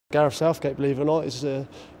Gareth Southgate, believe it or not, is a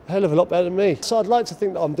hell of a lot better than me. So I'd like to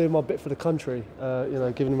think that I'm doing my bit for the country,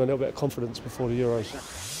 giving them a little bit of confidence before the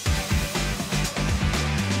Euros.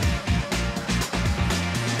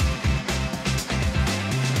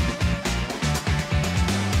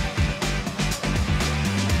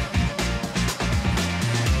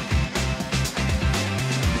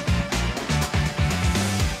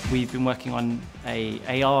 We've been working on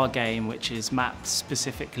a AR game which is mapped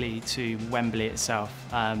specifically to Wembley itself,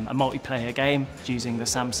 a multiplayer game using the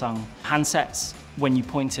Samsung handsets. When you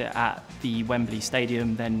point it at the Wembley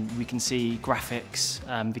Stadium, then we can see graphics,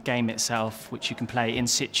 the game itself, which you can play in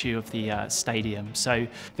situ of the stadium. So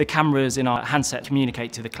the cameras in our handset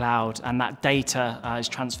communicate to the cloud, and that data is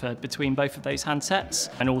transferred between both of those handsets,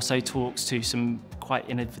 and also talks to some quite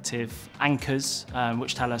innovative anchors,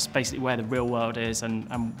 which tell us basically where the real world is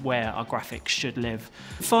and where our graphics should live.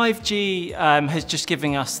 5G has just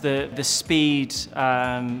given us the speed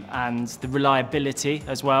and the reliability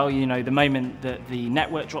as well. You know, the moment that the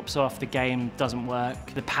network drops off, the game doesn't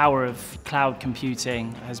work. The power of cloud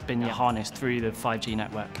computing has been harnessed through the 5G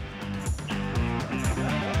network.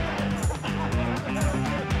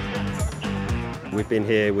 We've been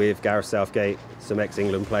here with Gareth Southgate, some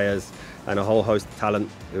ex-England players, and a whole host of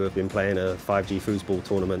talent who have been playing a 5G foosball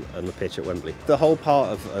tournament on the pitch at Wembley. The whole part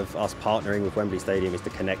of us partnering with Wembley Stadium is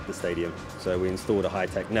to connect the stadium. So we installed a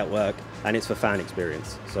high-tech network, and it's for fan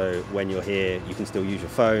experience. So when you're here, you can still use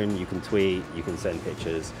your phone, you can tweet, you can send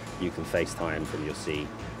pictures, you can FaceTime from your seat.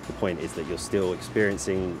 The point is that you're still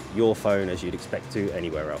experiencing your phone as you'd expect to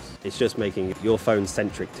anywhere else. It's just making your phone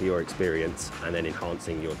centric to your experience and then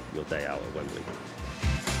enhancing your day out at Wembley.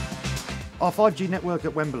 Our 5G network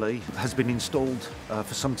at Wembley has been installed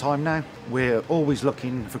for some time now. We're always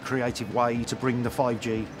looking for creative ways to bring the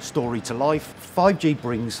 5G story to life. 5G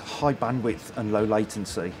brings high bandwidth and low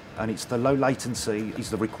latency, and it's the low latency is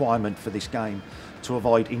the requirement for this game to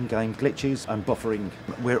avoid in-game glitches and buffering.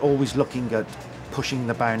 We're always looking at pushing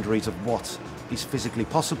the boundaries of what is physically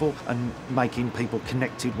possible and making people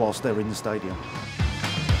connected whilst they're in the stadium.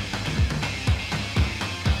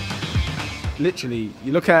 Literally,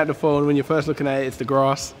 you're looking at the phone, when you're first looking at it, it's the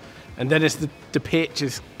grass, and then it's the pitch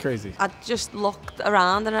is crazy. I just looked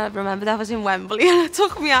around and I remembered I was in Wembley and it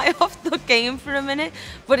took me eye off the game for a minute,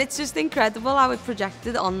 but it's just incredible how it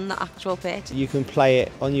projected on the actual pitch. You can play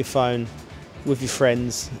it on your phone with your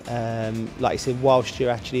friends, like I said, whilst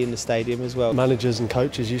you're actually in the stadium as well. Managers and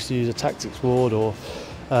coaches used to use a tactics board, or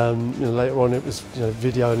later on it was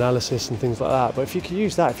video analysis and things like that. But if you can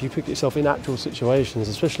use that, if you put yourself in actual situations,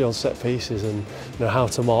 especially on set pieces, and how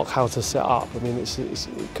to mark, how to set up, I mean, it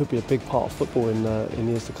could be a big part of football in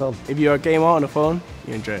years to come. If you're a gamer on a phone,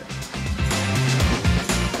 you enjoy it.